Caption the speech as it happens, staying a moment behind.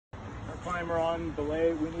climber on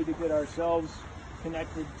belay, we need to get ourselves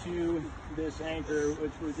connected to this anchor,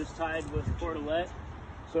 which we just tied with a cordelette.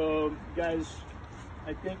 So guys,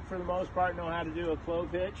 I think for the most part know how to do a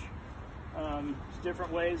clove hitch. There's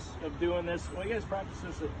different ways of doing this. Well, you guys practice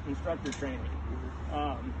this at instructor training.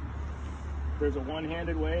 There's a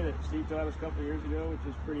one-handed way that Steve taught us a couple years ago, which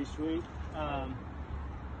is pretty sweet.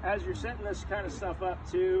 As you're setting this kind of stuff up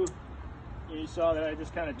too, you saw that I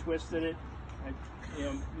just kind of twisted it. I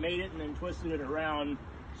made it and then twisted it around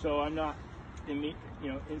so I'm not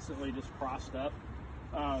instantly just crossed up.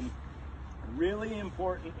 Really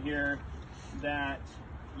important here that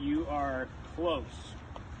you are close,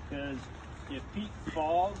 because if Pete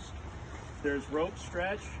falls, there's rope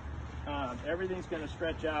stretch, everything's going to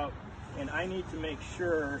stretch out, and I need to make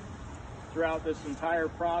sure throughout this entire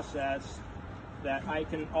process that I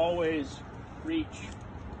can always reach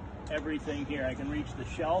everything here. I can reach the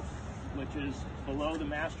shelf, which is below the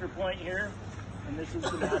master point here, and this is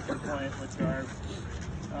the master point which our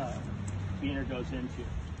beaner goes into.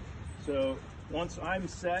 So once I'm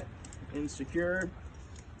set and secure,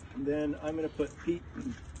 then I'm going to put Pete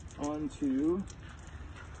onto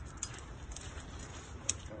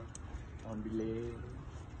on belay,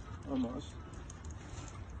 almost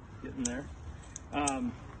getting there.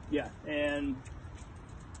 Yeah, and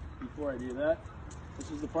before I do that, this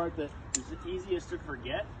is the part that is the easiest to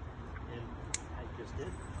forget, and I just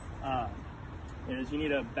did, is you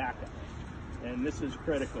need a backup, and this is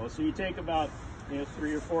critical. So you take about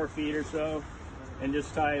 3 or 4 feet or so and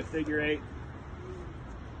just tie a figure 8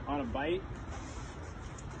 on a bite,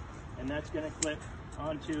 and that's going to clip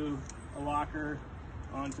onto a locker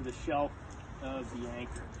onto the shelf of the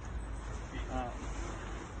anchor.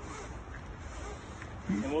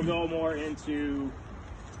 And we'll go more into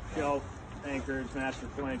shelf, anchors, master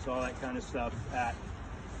points, all that kind of stuff at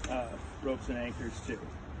ropes and anchors too.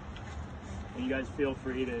 And you guys feel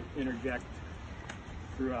free to interject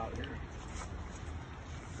throughout here.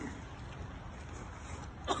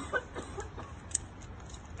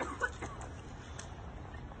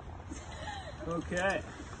 Okay,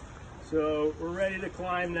 so we're ready to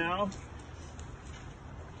climb now.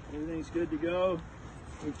 Everything's good to go.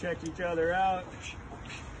 We've checked each other out.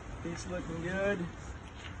 Pete's looking good.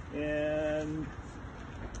 And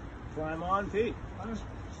climb on, Pete.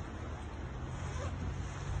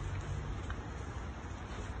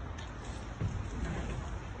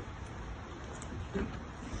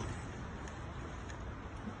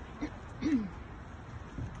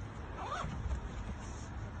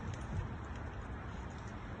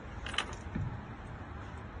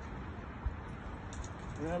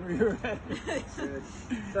 Whenever you're ready.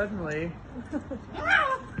 Suddenly,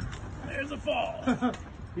 there's a fall.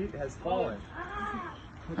 Pete has fallen.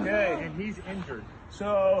 Okay. And he's injured.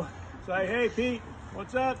 So say, hey Pete,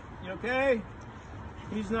 what's up? You okay?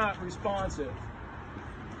 He's not responsive.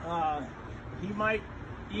 He might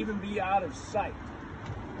even be out of sight.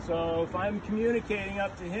 So if I'm communicating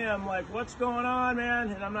up to him, like, what's going on,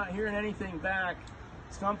 man? And I'm not hearing anything back,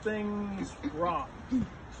 something's wrong.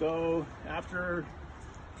 So after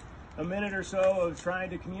a minute or so of trying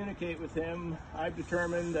to communicate with him, I've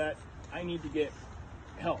determined that I need to get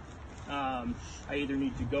help. I either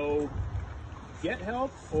need to go get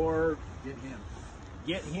help or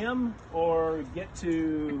get him or get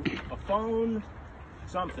to a phone,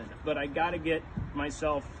 something. But I got to get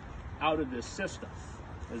myself out of this system,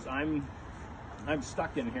 because I'm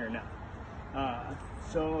stuck in here now.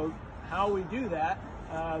 So how we do that,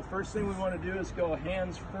 first thing we want to do is go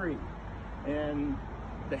hands-free. And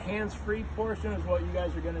the hands-free portion is what you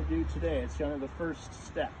guys are going to do today. It's kind of the first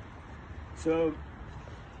step. So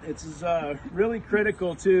it's really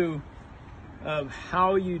critical too of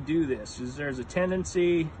how you do this. Is there's a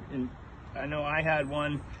tendency, and I know I had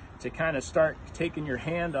one, to kind of start taking your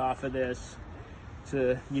hand off of this.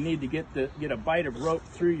 You need to get a bite of rope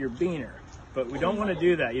through your beaner, but we don't want to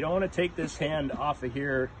do that. You don't want to take this hand off of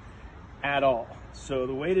here at all. So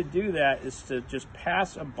the way to do that is to just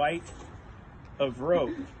pass a bite of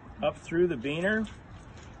rope up through the beaner,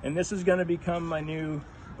 and this is going to become my new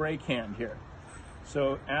brake hand here.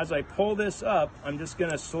 So as I pull this up, I'm just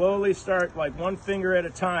going to slowly start, like one finger at a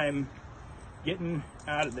time, getting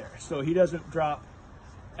out of there so he doesn't drop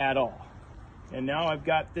at all. And now I've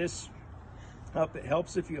got this up. It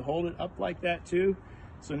helps if you hold it up like that too.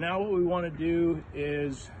 So now what we want to do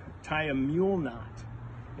is tie a mule knot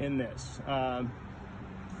in this.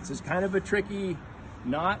 This is kind of a tricky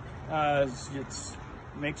knot. It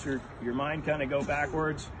makes your mind kind of go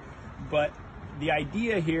backwards, but the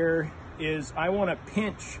idea here is I want to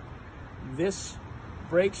pinch this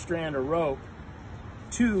brake strand of rope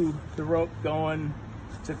to the rope going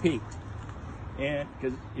to Pete. and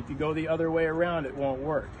because if you go the other way around, it won't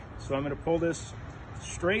work. So I'm going to pull this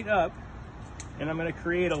straight up, and I'm going to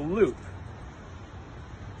create a loop.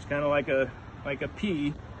 It's kind of like a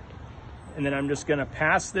P, and then I'm just going to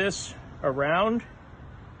pass this around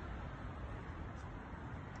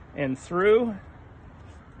and through,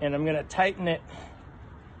 and I'm going to tighten it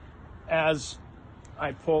as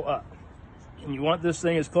I pull up. And you want this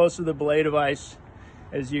thing as close to the belay device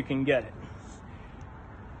as you can get it.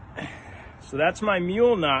 So that's my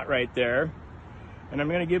mule knot right there, and I'm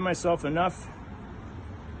going to give myself enough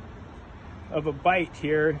of a bite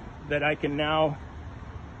here that I can now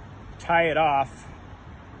tie it off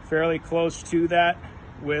fairly close to that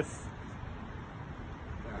with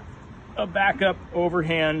a backup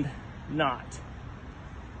overhand knot.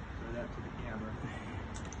 Throw that to the camera.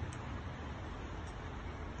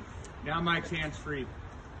 Now Mike's hands free.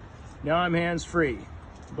 Now I'm hands free,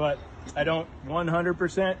 but I don't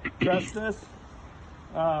 100% trust this,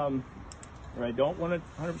 or I don't want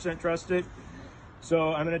to 100% trust it.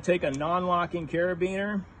 So I'm going to take a non-locking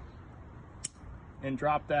carabiner and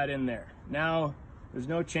drop that in there. Now there's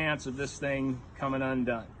no chance of this thing coming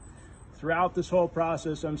undone. Throughout this whole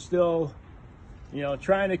process, I'm still,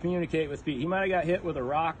 trying to communicate with Pete. He might have got hit with a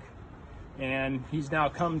rock and he's now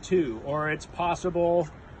come to, or it's possible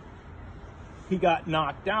he got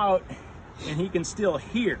knocked out and he can still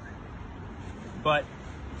hear, but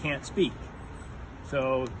can't speak.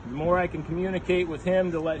 So the more I can communicate with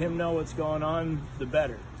him to let him know what's going on, the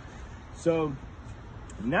better. So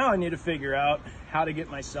now I need to figure out how to get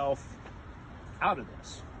myself out of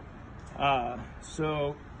this.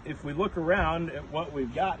 So if we look around at what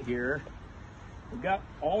we've got here, we've got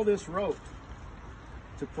all this rope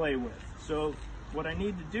to play with. So what I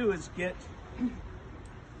need to do is get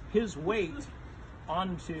his weight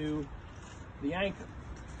onto the anchor.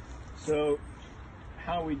 So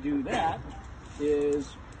how we do that is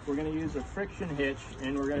we're going to use a friction hitch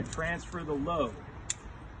and we're going to transfer the load.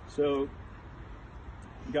 So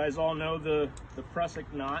you guys all know the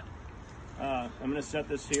prusik knot. I'm going to set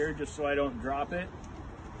this here just so I don't drop it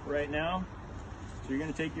right now. So you're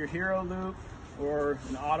going to take your hero loop or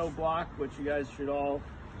an auto block, which you guys should all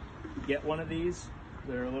get one of these.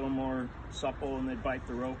 They're a little more supple and they bite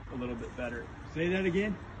the rope a little bit better. Say that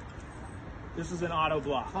again. This is an auto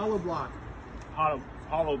block. Hollow block.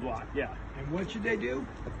 Hollow block, yeah. And what should they do?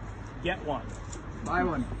 Get one. Buy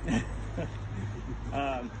one.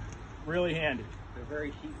 Really handy. They're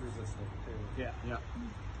very heat resistant too. Yeah. Yeah.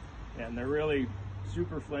 And they're really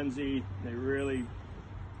super flimsy. They really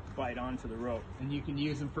bite onto the rope. And you can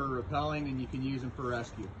use them for rappelling and you can use them for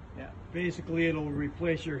rescue. Yeah. Basically, it'll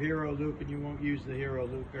replace your hero loop, and you won't use the hero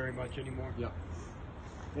loop very much anymore. Yep.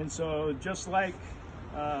 And so just like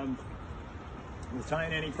with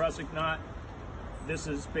tying any prusik knot, this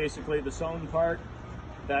is basically the sewn part.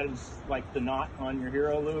 That is like the knot on your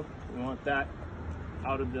hero loop. We want that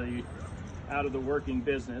out of the working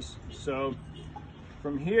business. So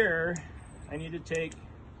from here, I need to take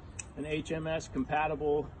an HMS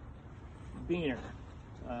compatible beaner,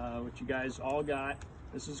 which you guys all got.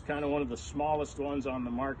 This is kind of one of the smallest ones on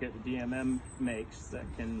the market the DMM makes that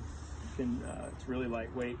can it's really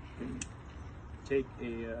lightweight, can take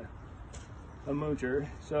a mounter.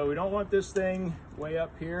 So we don't want this thing way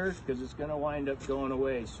up here because it's going to wind up going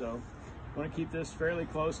away. So I want to keep this fairly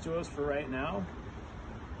close to us for right now.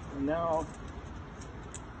 And now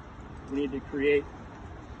we need to create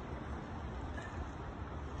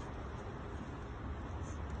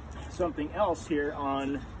something else here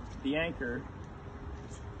on the anchor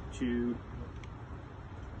to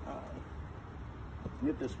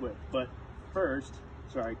get this width. But first,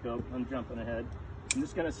 sorry, Cope, I'm jumping ahead. I'm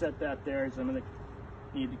just going to set that there, so I'm going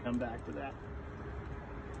to need to come back to that.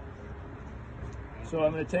 So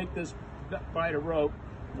I'm going to take this bite of rope,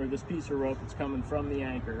 or this piece of rope that's coming from the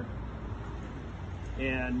anchor,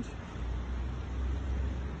 and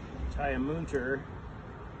tie a mounter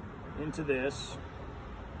into this.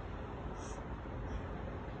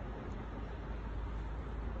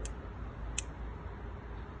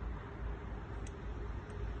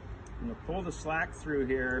 I'm going to pull the slack through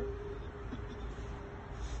here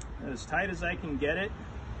as tight as I can get it,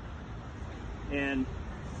 and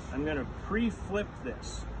I'm going to pre-flip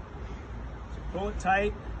this. So pull it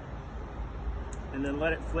tight and then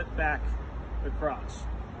let it flip back across.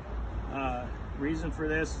 Reason for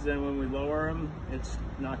this is then when we lower them, it's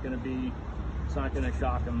not going to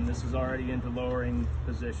shock them. This is already into lowering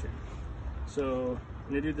position. So I'm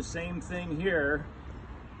going to do the same thing here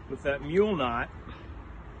with that mule knot.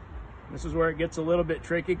 This is where it gets a little bit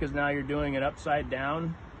tricky because now you're doing it upside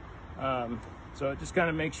down. So it just kind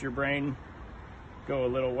of makes your brain go a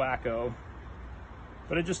little wacko.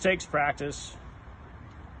 but it just takes practice.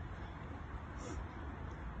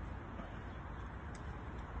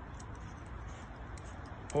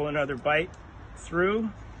 Pull another bite through.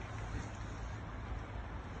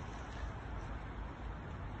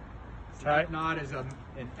 So that knot is an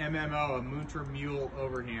MMO, a Munter Mule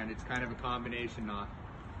overhand. It's kind of a combination knot.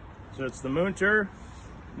 So it's the Munter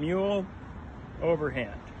Mule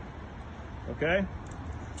overhand. Okay?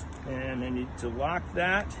 And I need to lock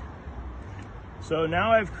that. So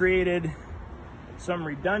now I've created some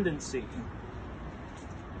redundancy.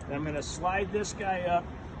 I'm going to slide this guy up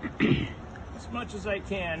as much as I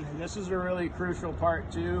can, and this is a really crucial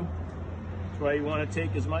part too. That's why you want to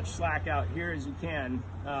take as much slack out here as you can,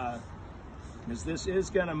 because this is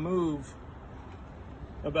going to move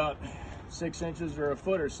about 6 inches or a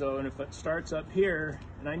foot or so, and if it starts up here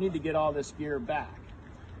and I need to get all this gear back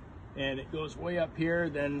and it goes way up here,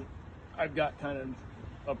 then I've got kind of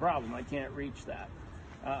a problem. I can't reach that.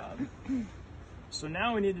 So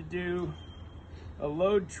now we need to do a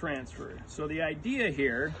load transfer. So the idea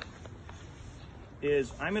here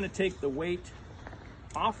is I'm going to take the weight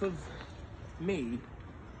off of me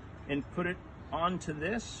and put it onto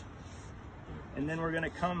this, and then we're going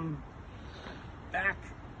to come back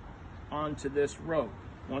onto this rope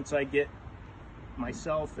once I get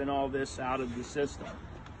myself and all this out of the system.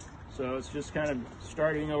 So it's just kind of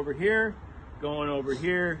starting over here, going over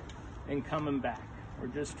here, and coming back. We're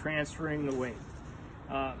just transferring the weight.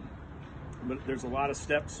 But there's a lot of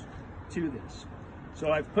steps to this.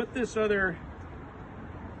 So I've put this other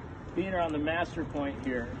beaner on the master point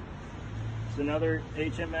here. It's another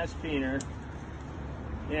HMS beaner,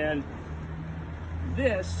 and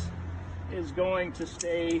this is going to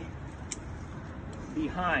stay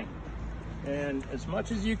behind. And as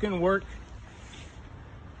much as you can work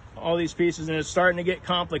all these pieces, and it's starting to get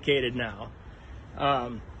complicated now,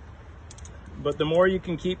 but the more you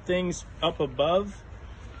can keep things up above,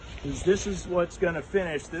 is this is what's going to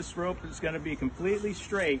finish. This rope is going to be completely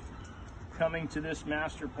straight coming to this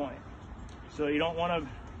master point. So you don't want to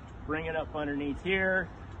bring it up underneath here,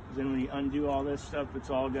 because then when you undo all this stuff,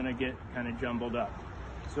 it's all going to get kind of jumbled up.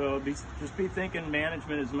 So just be thinking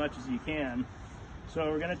management as much as you can.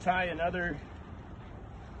 So we're going to tie another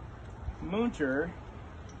Munter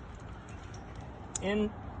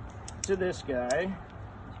into this guy.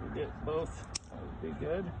 So we'll get both. That would be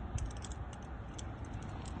good.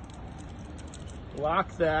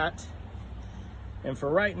 Lock that, and for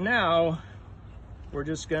right now we're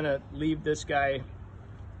just gonna leave this guy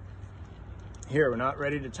here. We're not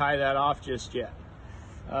ready to tie that off just yet,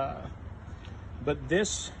 but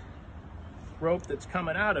this rope that's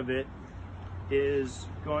coming out of it is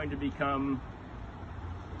going to become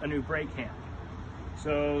a new brake hand.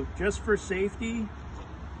 So just for safety,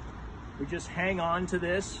 we just hang on to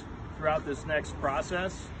this throughout this next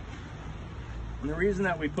process. And the reason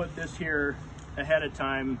that we put this here ahead of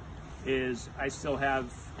time is I still have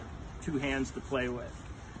two hands to play with.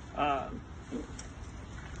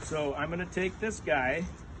 So I'm going to take this guy,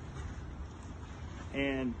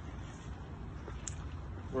 and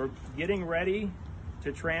we're getting ready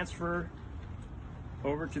to transfer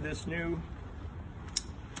over to this new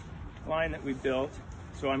line that we built.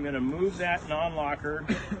 So I'm going to move that non-locker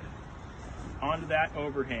onto that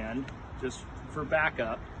overhand just for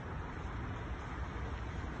backup.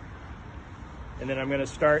 And then I'm going to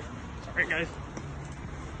start, sorry guys,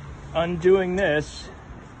 undoing this.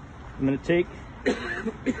 I'm going to take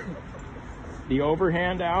the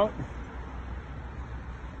overhand out,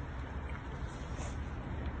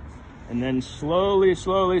 and then slowly,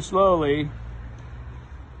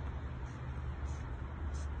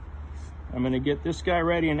 I'm going to get this guy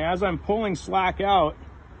ready. And as I'm pulling slack out,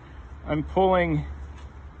 I'm pulling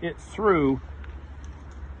it through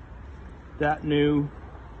that new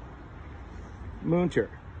Munter.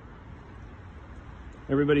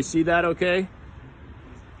 Everybody see that okay?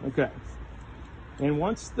 Okay. And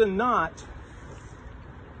once the knot,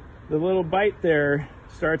 the little bite there,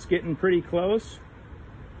 starts getting pretty close,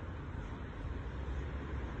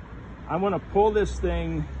 I want to pull this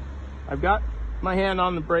thing. I've got my hand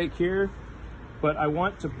on the brake here, but I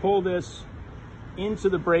want to pull this into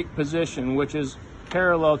the brake position, which is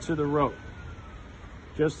parallel to the rope,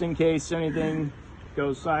 just in case anything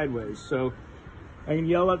goes sideways. So I can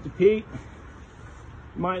yell up to Pete,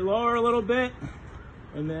 might lower a little bit,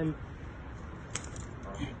 and then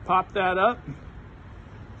pop that up.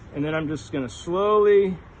 And then I'm just going to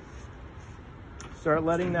slowly start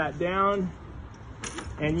letting that down.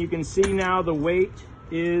 And you can see now the weight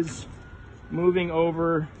is moving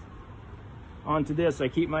over onto this. I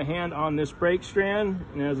keep my hand on this brake strand,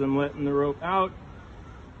 and as I'm letting the rope out,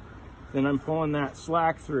 then I'm pulling that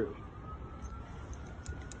slack through,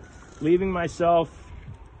 leaving myself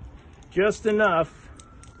just enough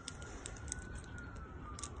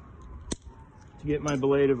to get my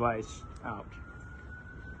belay device out.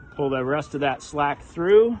 Pull the rest of that slack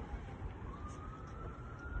through,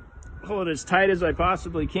 pull it as tight as I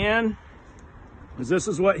possibly can, because this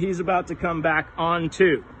is what he's about to come back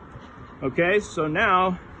onto. Okay, so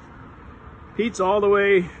now Pete's all the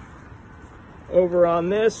way over on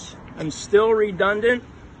this. I'm still redundant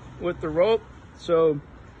with the rope, so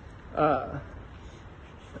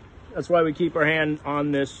that's why we keep our hand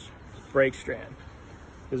on this brake strand.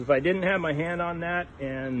 Because if I didn't have my hand on that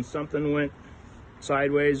and something went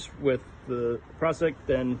sideways with the prusik,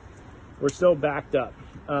 then we're still backed up.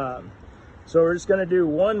 So we're just going to do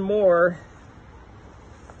one more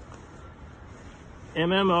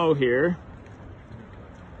MMO here.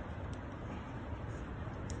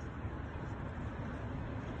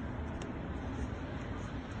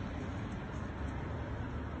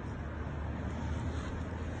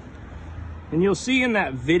 And you'll see in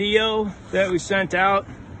that video that we sent out,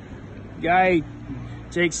 guy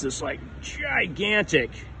takes this like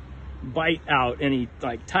gigantic bite out and he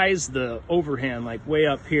like ties the overhand like way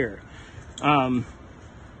up here.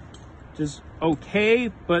 Just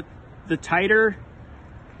okay, but the tighter,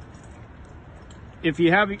 if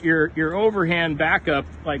you have your overhand back up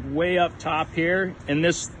like way up top here and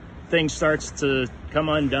this thing starts to come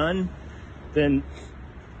undone, then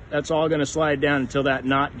that's all going to slide down until that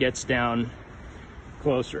knot gets down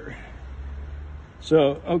closer.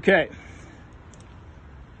 So, okay.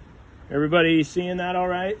 Everybody seeing that all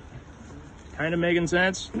right? Kind of making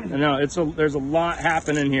sense? No, there's a lot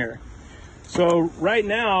happening here. So right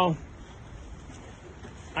now,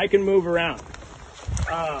 I can move around.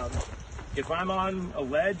 If I'm on a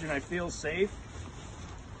ledge and I feel safe,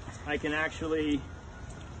 I can actually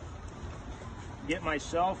get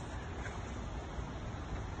myself,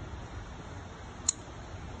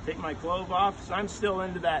 take my clove off, so I'm still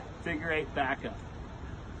into that figure 8 backup.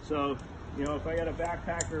 So, you know, if I got a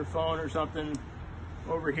backpack or a phone or something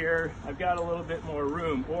over here, I've got a little bit more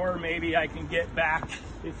room. Or maybe I can get back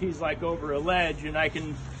if he's like over a ledge and I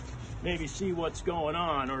can maybe see what's going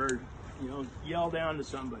on, or, you know, yell down to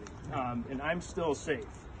somebody. And I'm still safe.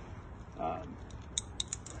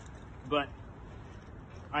 But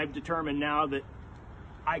I've determined now that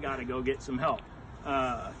I gotta go get some help.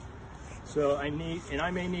 So I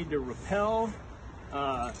may need to rappel.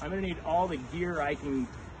 I'm gonna need all the gear I can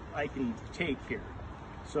take here.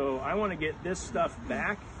 So I want to get this stuff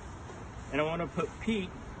back, and I want to put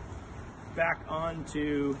Pete back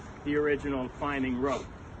onto the original climbing rope.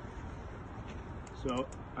 So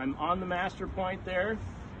I'm on the master point there.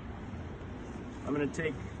 I'm gonna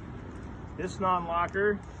take this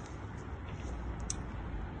non-locker,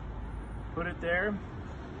 put it there.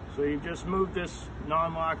 So you just move this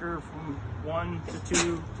non-locker from 1 to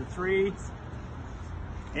 2 to 3.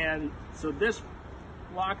 And so this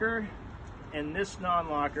locker and this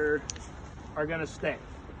non-locker are gonna stay.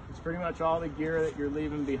 It's pretty much all the gear that you're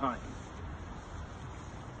leaving behind.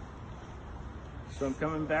 So I'm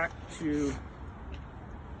coming back to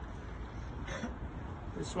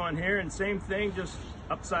this one here, and same thing, just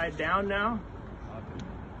upside down now.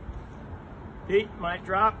 Pete might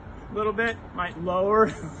drop a little bit, might lower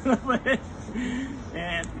a little bit,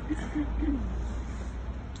 and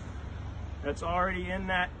that's already in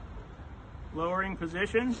that lowering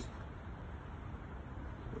position.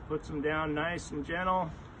 It puts them down nice and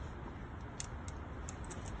gentle,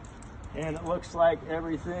 and it looks like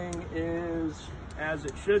everything is as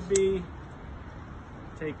it should be.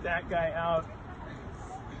 Take that guy out.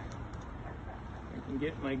 I can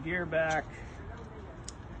get my gear back.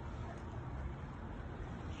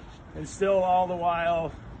 And still all the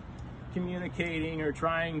while communicating or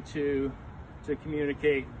trying to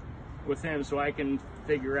communicate with him, so I can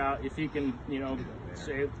figure out if he can, you know,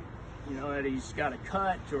 say, you know, that he's got a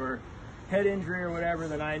cut or head injury or whatever,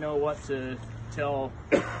 then I know what to tell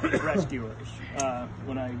rescuers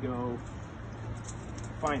when I go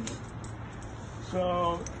find them.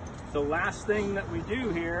 So the last thing that we do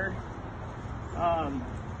here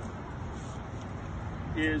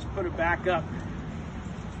is put it back up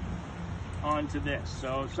onto this.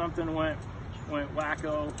 So if something went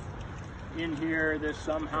wacko in here, this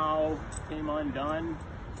somehow came undone,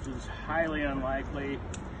 which is highly unlikely.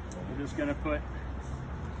 We're just gonna put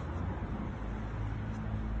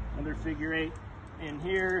another figure 8 in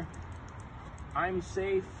here. I'm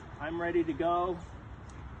safe, I'm ready to go.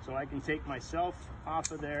 So I can take myself off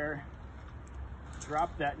of there,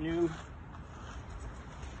 drop that new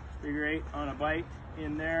figure 8 on a bite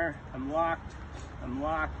in there. I'm locked,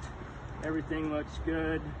 Everything looks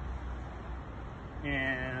good.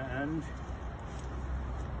 And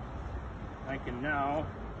I can now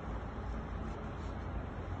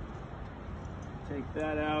take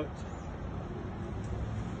that out.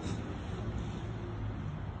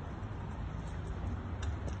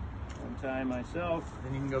 Untie myself.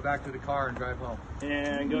 Then you can go back to the car and drive home.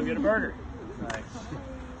 And go get a burger. Nice.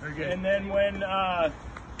 Very good. And then when,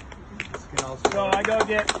 This can also so I go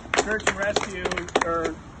get search and rescue,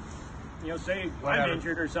 or, you know, say Whatever. I'm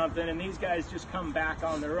injured or something, and these guys just come back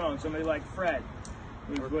on their own. Somebody like Fred,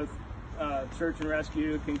 who's with search and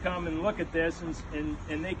rescue, can come and look at this, and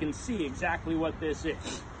they can see exactly what this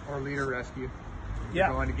is. or leader rescue. Yeah.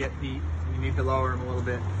 You're going to get Pete. You need to lower him a little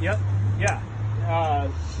bit. Yep. Yeah.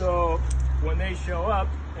 So when they show up,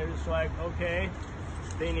 it's like, okay,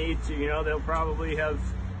 they need to, you know, they'll probably have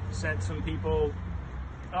sent some people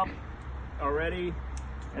up already,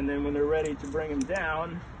 and then when they're ready to bring them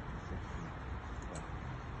down,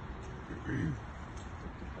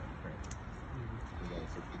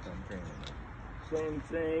 same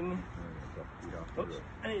thing. Oops,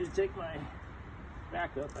 I need to take my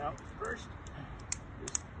backup out first.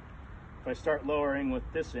 If I start lowering with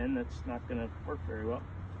this in, that's not going to work very well.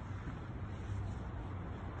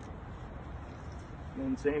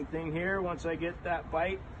 And same thing here, once I get that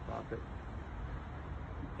bite Pop it.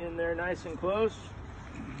 in there nice and close.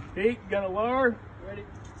 Pete, gonna lower, ready,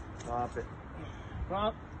 Pop it.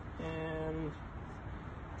 pop, and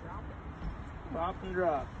drop it. Pop and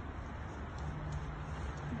drop.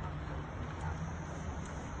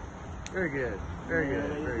 Very good. Very good.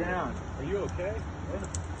 And Very he's good. down. Are you okay?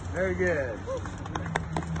 Very good.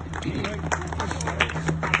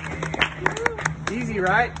 Easy,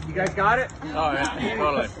 right? You guys got it? Oh yeah,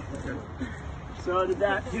 totally. So did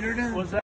that, was that